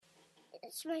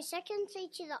It's my second day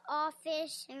to the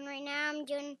office, and right now I'm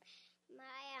doing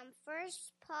my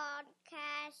first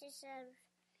podcast. It's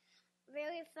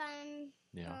really fun.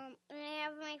 Yeah. And I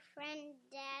have my friend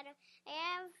Dad. I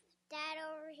have Dad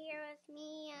over here with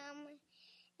me,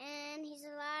 and he's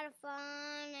a lot of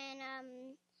fun.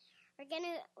 And we're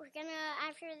gonna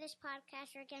after this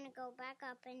podcast, we're gonna go back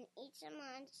up and eat some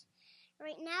lunch.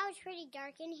 Right now it's pretty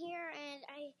dark in here, and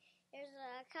there's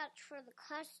a couch for the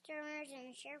customers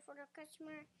and a chair for the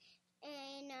customer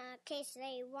in case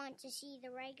they want to see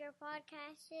the regular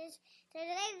podcasts.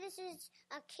 Today this is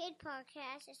a kid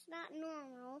podcast. It's not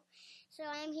normal. So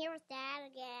I'm here with Dad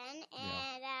again,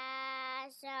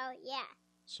 and so yeah.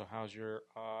 So how's your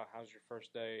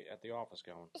first day at the office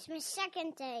going? It's my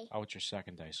second day. Oh, it's your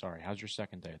second day. Sorry. How's your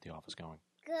second day at the office going?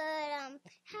 Good.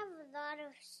 Have a lot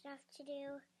of stuff to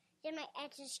do. Did my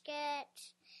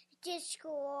Etch-a-Sketch, did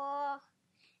school,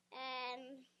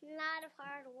 and a lot of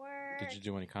hard work. Did you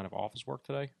do any kind of office work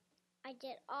today? I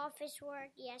did office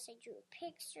work. Yes, I drew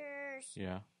pictures.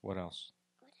 Yeah. What else?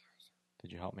 What else?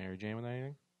 Did you help Mary Jane with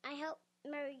anything? I helped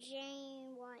Mary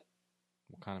Jane what?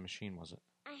 What kind of machine was it?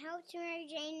 I helped Mary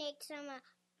Jane make some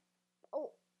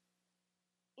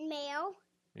mail.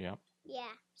 Yeah.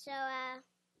 Yeah. So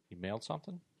You mailed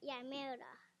something? yeah, I mailed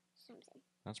something.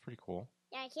 That's pretty cool.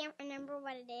 Yeah, I can't remember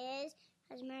what it is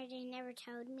because Mary Jane never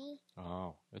told me.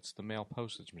 Oh, it's the mail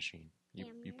postage machine.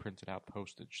 Yeah, You printed out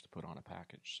postage to put on a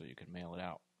package so you can mail it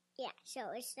out. Yeah, so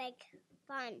it's like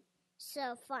fun.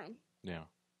 So fun. Yeah.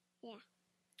 Yeah.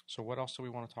 So what else do we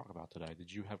want to talk about today?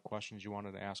 Did you have questions you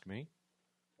wanted to ask me?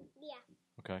 Yeah.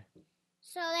 Okay.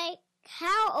 So,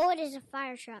 how old is a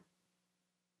fire truck?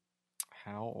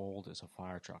 How old is a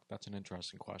fire truck? That's an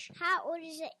interesting question. How old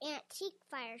is an antique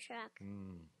fire truck?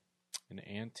 An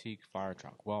antique fire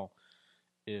truck. Well,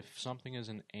 if something is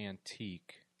an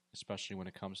antique, especially when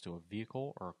it comes to a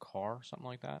vehicle or a car, something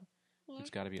like that, it's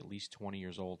got to be at least 20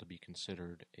 years old to be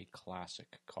considered a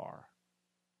classic car.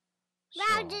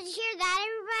 Wow, did you hear that,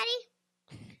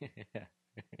 everybody?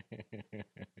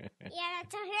 Yeah,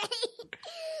 that's okay.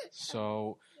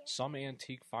 So, some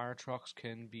antique fire trucks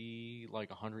can be like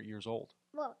 100 years old.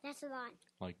 Whoa, that's a lot.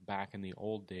 Like back in the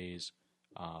old days,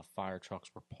 fire trucks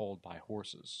were pulled by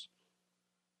horses.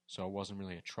 So it wasn't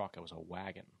really a truck, it was a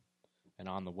wagon. And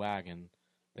on the wagon,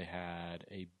 they had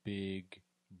a big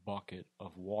bucket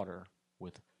of water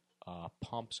with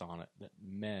pumps on it that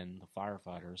men, the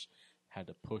firefighters, had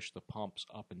to push the pumps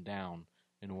up and down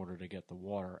in order to get the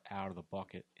water out of the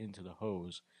bucket into the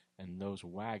hose. And those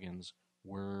wagons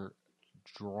were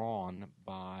drawn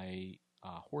by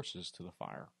horses to the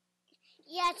fire.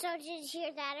 Yeah, so did you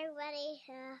hear that, everybody?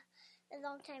 A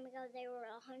long time ago, they were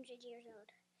 100 years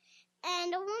old.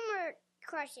 And one more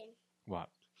question.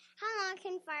 What? How long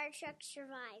can fire trucks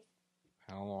survive?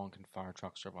 How long can fire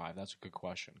trucks survive? That's a good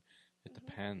question. It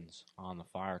depends on the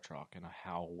fire truck and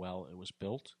how well it was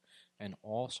built, and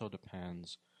also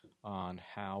depends on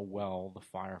how well the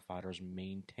firefighters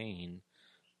maintain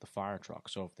the fire truck.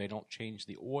 So if they don't change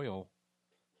the oil,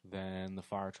 then the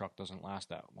fire truck doesn't last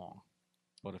that long.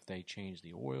 But if they change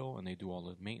the oil and they do all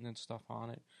the maintenance stuff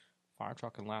on it, fire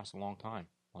truck can last a long time.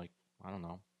 Like, I don't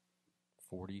know,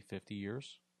 40, 50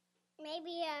 years?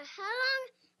 Maybe, how long,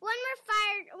 one more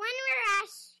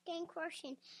asking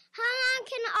question. How long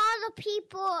can all the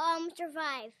people,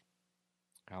 survive?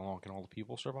 How long can all the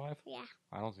people survive? Yeah.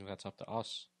 I don't think that's up to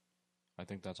us. I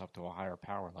think that's up to a higher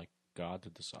power like God to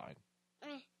decide.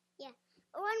 Yeah.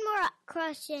 One more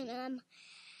question,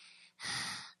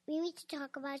 we need to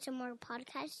talk about some more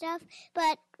podcast stuff,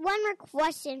 but one more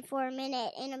question for a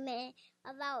minute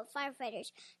about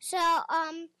firefighters. So,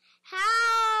 how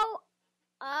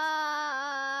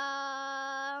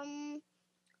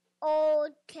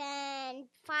old can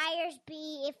fires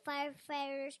be if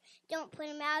firefighters don't put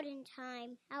them out in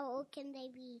time? How old can they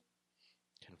be?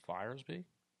 Can fires be?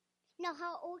 No,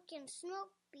 how old can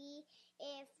smoke be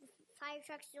if fire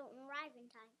trucks don't arrive in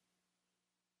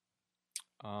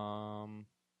time?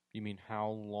 You mean how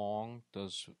long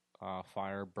does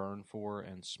fire burn for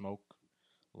and smoke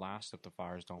last if the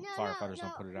firefighters don't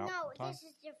put it out? No, in time? this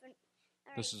is different.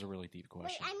 All This right. is a really deep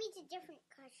question. Wait, I mean a different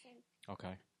question.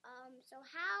 Okay. So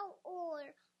how old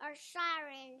are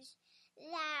sirens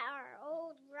that are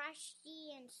old,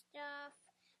 rusty, and stuff?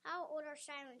 How old are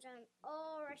sirens on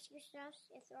all rescue stuff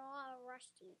if they're all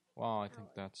rusty? Well, I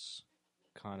think that's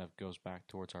kind of goes back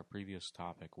towards our previous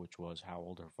topic, which was how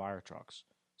old are fire trucks.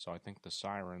 So I think the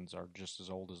sirens are just as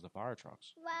old as the fire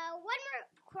trucks. Well, one more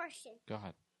question. Go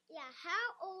ahead. Yeah,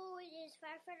 how old is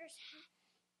firefighters'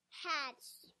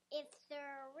 hats if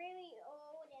they're really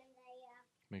old and they...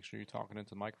 Make sure you're talking into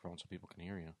the microphone so people can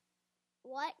hear you.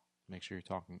 What? Make sure you're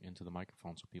talking into the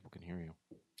microphone so people can hear you.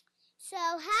 So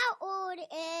how old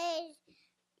is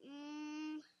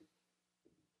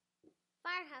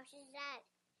firehouses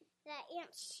that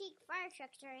antique fire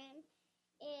trucks are in?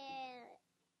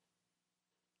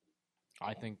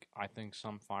 I think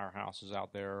some firehouses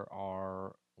out there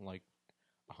are like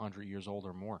 100 years old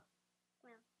or more.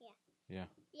 Well, yeah. Yeah.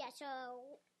 Yeah, so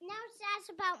now that's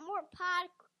about more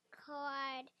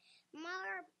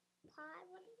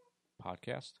what is it?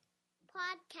 Podcast?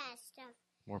 Podcast stuff.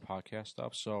 More podcast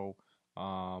stuff. So,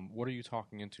 what are you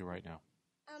talking into right now?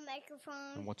 A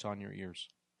microphone. And what's on your ears?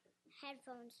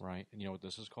 Headphones. Right. And you know what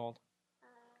this is called?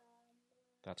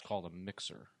 That's called a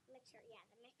mixer. Mixer, yeah,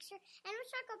 the mixer. And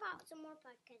let's talk about some more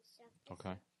podcast stuff.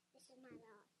 Okay. This is not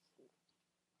all.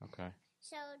 Okay.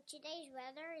 So today's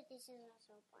weather, this is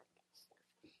also podcast stuff.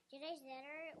 Today's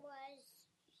weather was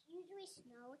usually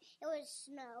snow. It was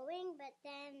snowing, but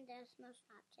then the snow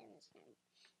stopped and the snow.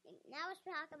 Now let's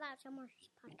talk about some more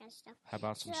podcast stuff. How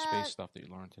about some space stuff that you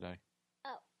learned today?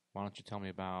 Oh. Why don't you tell me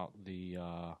about the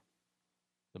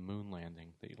moon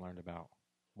landing that you learned about?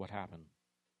 What happened?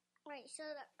 Right, so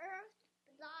the Earth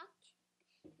blocked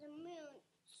the moon,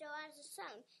 so as the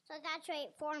sun. So that's why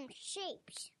it formed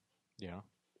shapes. Yeah?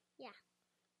 Yeah.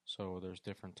 So there's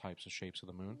different types of shapes of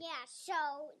the moon? Yeah,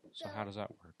 so how does that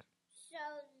work? So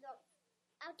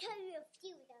I'll tell you a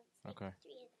few of them. Okay.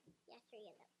 3 of them. Yeah, 3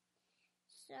 of them.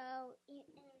 So,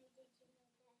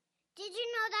 did you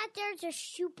know that there's a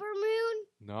super moon?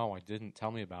 No, I didn't.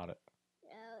 Tell me about it.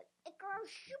 It grows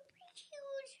super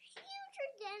huge, huger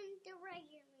than the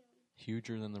regular moon.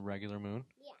 Huger than the regular moon?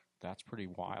 Yeah. That's pretty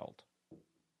wild.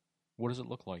 What does it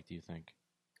look like, do you think?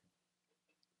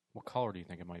 What color do you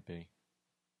think it might be?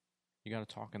 You got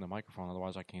to talk in the microphone,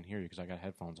 otherwise I can't hear you because I got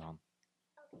headphones on.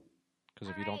 Okay. Because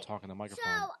if you don't talk in the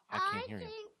microphone, I can't hear you. I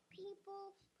think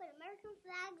people put American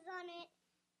flags on it,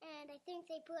 and I think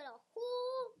they put a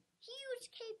whole huge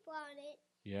cape on it.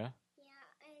 Yeah? Yeah,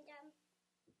 and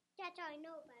that's all I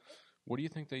know about it. What do you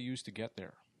think they used to get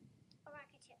there? A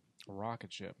rocket ship. A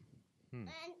rocket ship. And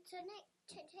to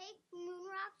take moon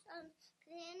rocks on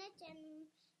planet and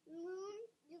moon,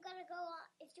 you gotta go on.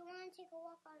 If you want to take a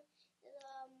walk on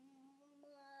the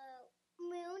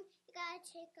moon, you gotta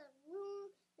take a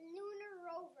lunar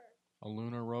rover. A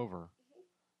lunar rover. Mm-hmm.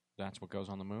 That's what goes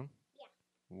on the moon? Yeah.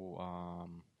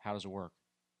 Well, how does it work?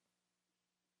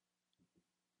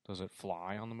 Does it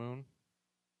fly on the moon?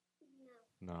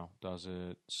 No. No. Does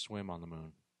it swim on the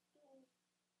moon?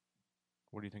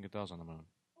 What do you think it does on the moon?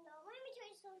 No, let me tell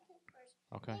you something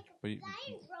first. Okay, Like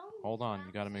but hold on.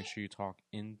 You got to make sure you talk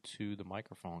into the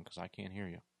microphone because I can't hear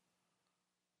you.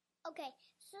 Okay,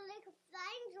 so like a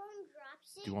flying drone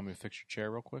drops it. Do you want me to fix your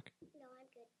chair real quick? No, I'm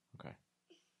good. Okay.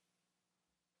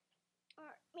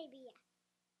 Or maybe yeah.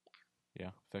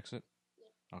 Yeah, fix it?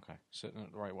 Yeah. Okay, sit in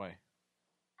it the right way.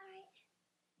 All right.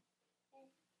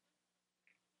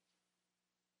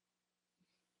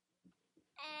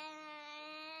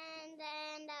 And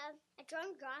then a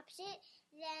drone drops it.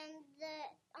 Then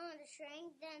on the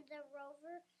string. Then the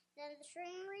rover. Then the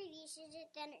string releases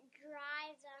it. Then it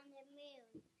drives on the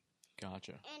moon.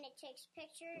 Gotcha. And it takes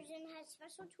pictures and has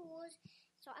special tools.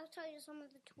 So I'll tell you some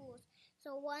of the tools.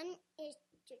 So one is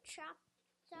to chop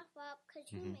stuff up because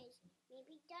humans,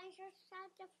 maybe dinosaurs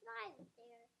had to fly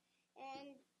there.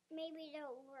 And maybe the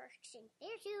were extinct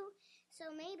there too. So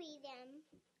maybe them,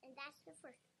 and that's the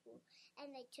first tool.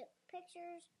 And they took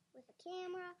pictures with a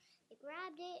camera. They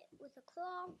grabbed it with a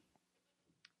claw.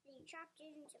 They chopped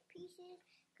it into pieces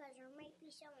because there might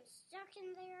be someone stuck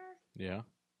in there. Yeah.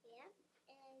 Yeah.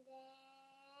 And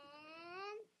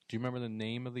then... Do you remember the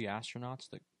name of the astronauts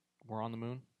that were on the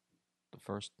moon? The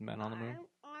first men on the moon?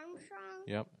 Armstrong.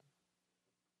 Yep.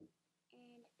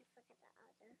 And I forget the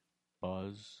other.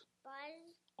 Buzz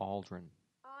Aldrin.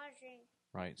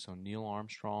 Right, so Neil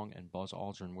Armstrong and Buzz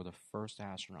Aldrin were the first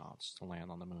astronauts to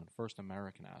land on the moon. First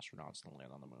American astronauts to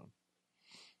land on the moon.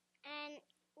 And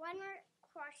one more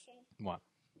question. What?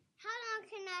 How long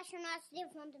can astronauts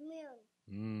live on the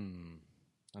moon?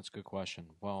 That's a good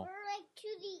question. Well, for like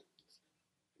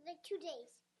 2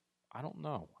 days. I don't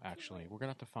know, actually. We're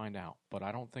going to have to find out. But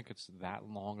I don't think it's that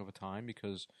long of a time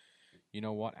because, you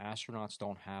know what? Astronauts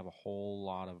don't have a whole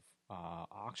lot of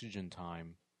oxygen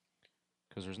time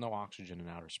because there's no oxygen in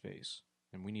outer space.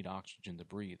 And we need oxygen to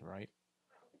breathe, right?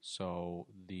 So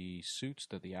the suits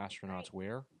that the astronauts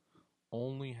wear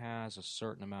only has a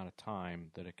certain amount of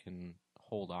time that it can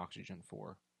hold oxygen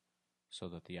for so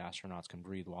that the astronauts can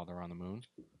breathe while they're on the moon.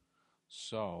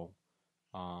 So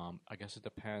I guess it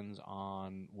depends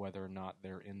on whether or not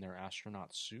they're in their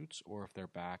astronaut suits or if they're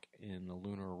back in the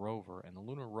lunar rover. And the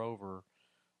lunar rover,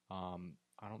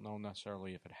 I don't know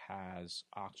necessarily if it has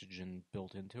oxygen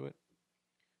built into it,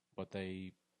 but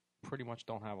they pretty much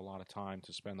don't have a lot of time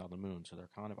to spend on the moon. So they're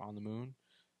kind of on the moon,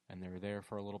 and they're there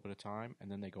for a little bit of time, and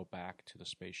then they go back to the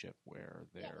spaceship where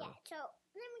their Yeah. So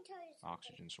let me tell you something.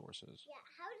 oxygen source is. Yeah.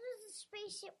 How does the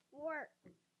spaceship work?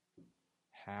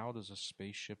 How does a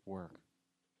spaceship work?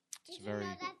 Did you know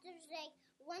that there's like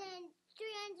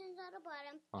three engines on the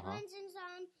bottom, two engines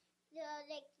on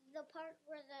the part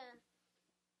where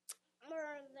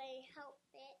they help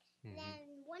it,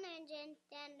 then one engine,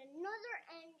 then another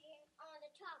engine on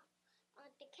the top of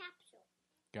the capsule.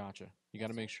 Gotcha. You got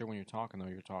to make sure when you're talking, though,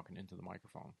 you're talking into the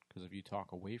microphone. Because if you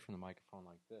talk away from the microphone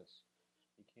like this,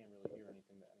 you can't really hear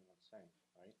anything that anyone's saying,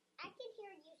 right? I can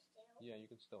hear you still. Yeah, you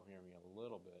can still hear me a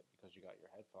little bit because you got your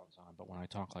headphones on. But when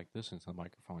I talk like this into the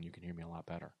microphone, you can hear me a lot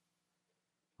better.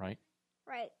 Right?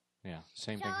 Right. Yeah.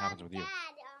 Same thing happens with you.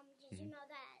 Dad, did you know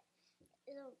that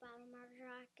the Battle Mars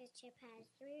rocket ship has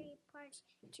 3 parts,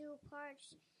 2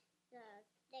 parts, the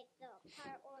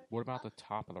part or... What about the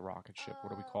top of the rocket ship?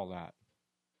 What do we call that?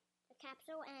 The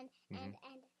capsule and let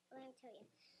me tell you,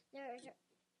 there's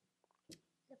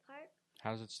the part...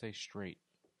 How does it stay straight?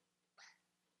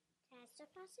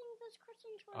 Stop asking those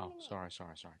questions for me. Oh, sorry.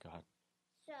 Go ahead.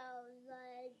 So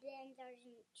then there's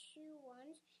 2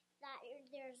 ones that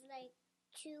there's like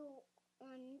 2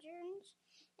 engines,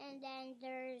 and then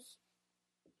there's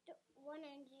 1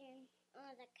 engine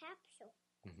on the capsule.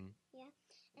 Yeah,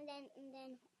 and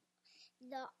then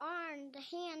the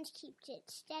hands keeps it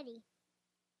steady.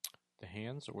 The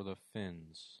hands or the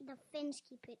fins? The fins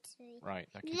keep it steady. Right,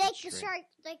 that keeps like it straight.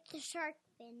 Like the shark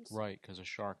fins. Right, because a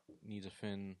shark needs a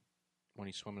fin when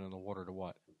he's swimming in the water to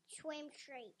what? Swim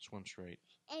straight. Swim straight.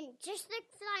 And just like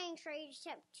flying straight,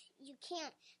 except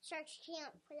sharks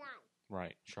can't fly.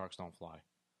 Right, sharks don't fly.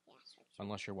 Yeah, sharks.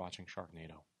 Unless you're watching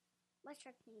Sharknado. What's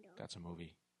Sharknado? That's a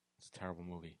movie. It's a terrible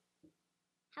movie.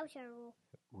 How terrible?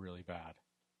 Really bad.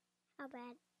 How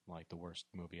bad? Like the worst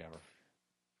movie ever.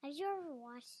 Have you ever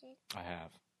watched it? I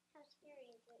have. How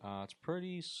scary is it? It's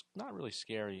pretty, not really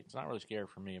scary. It's not really scary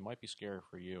for me. It might be scary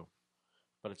for you.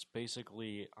 But it's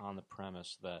basically on the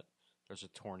premise that there's a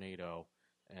tornado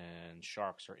and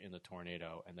sharks are in the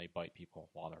tornado and they bite people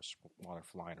while they're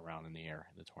flying around in the air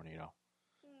in the tornado.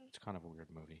 It's kind of a weird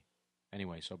movie.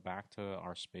 Anyway, so back to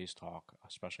our space talk,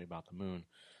 especially about the moon.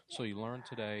 So you learned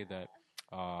today that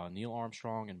Neil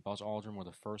Armstrong and Buzz Aldrin were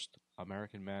the first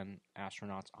American men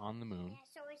astronauts on the moon. Yeah,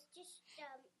 so it's just,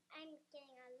 I'm getting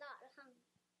a lot hungry.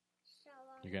 So,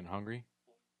 You're getting hungry?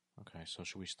 Yeah. Okay, so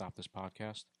should we stop this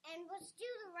podcast? And let's do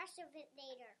the rest of it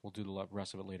later. We'll do the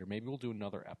rest of it later. Maybe we'll do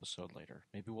another episode later.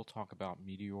 Maybe we'll talk about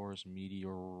meteors,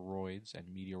 meteoroids,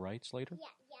 and meteorites later?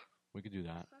 Yeah. We could do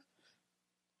that.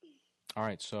 All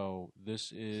right, so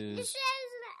this is... This is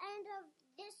the end of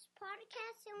this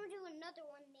podcast, and we'll do another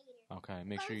one later. Okay,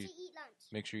 make sure you eat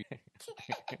lunch. Make sure you...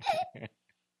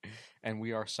 And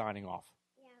we are signing off.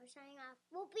 Yeah, we're signing off.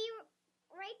 We'll be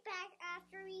right back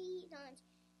after we eat lunch.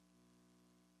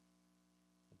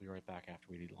 We'll be right back after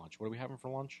we eat lunch. What are we having for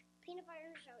lunch? Peanut butter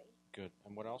and jelly. Good.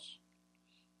 And what else?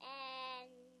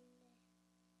 And...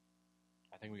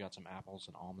 I think we got some apples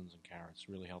and almonds and carrots.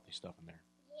 Really healthy stuff in there.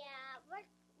 Yeah,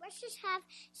 let's just have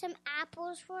some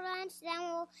apples for lunch. Then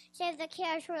we'll save the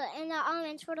carrots and the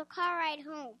almonds for the car ride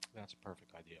home. That's a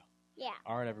perfect idea. Yeah.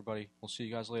 All right, everybody. We'll see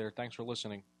you guys later. Thanks for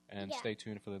listening. And stay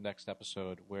tuned for the next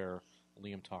episode where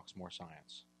Liam talks more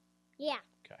science. Yeah.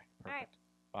 Okay, perfect.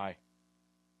 Bye.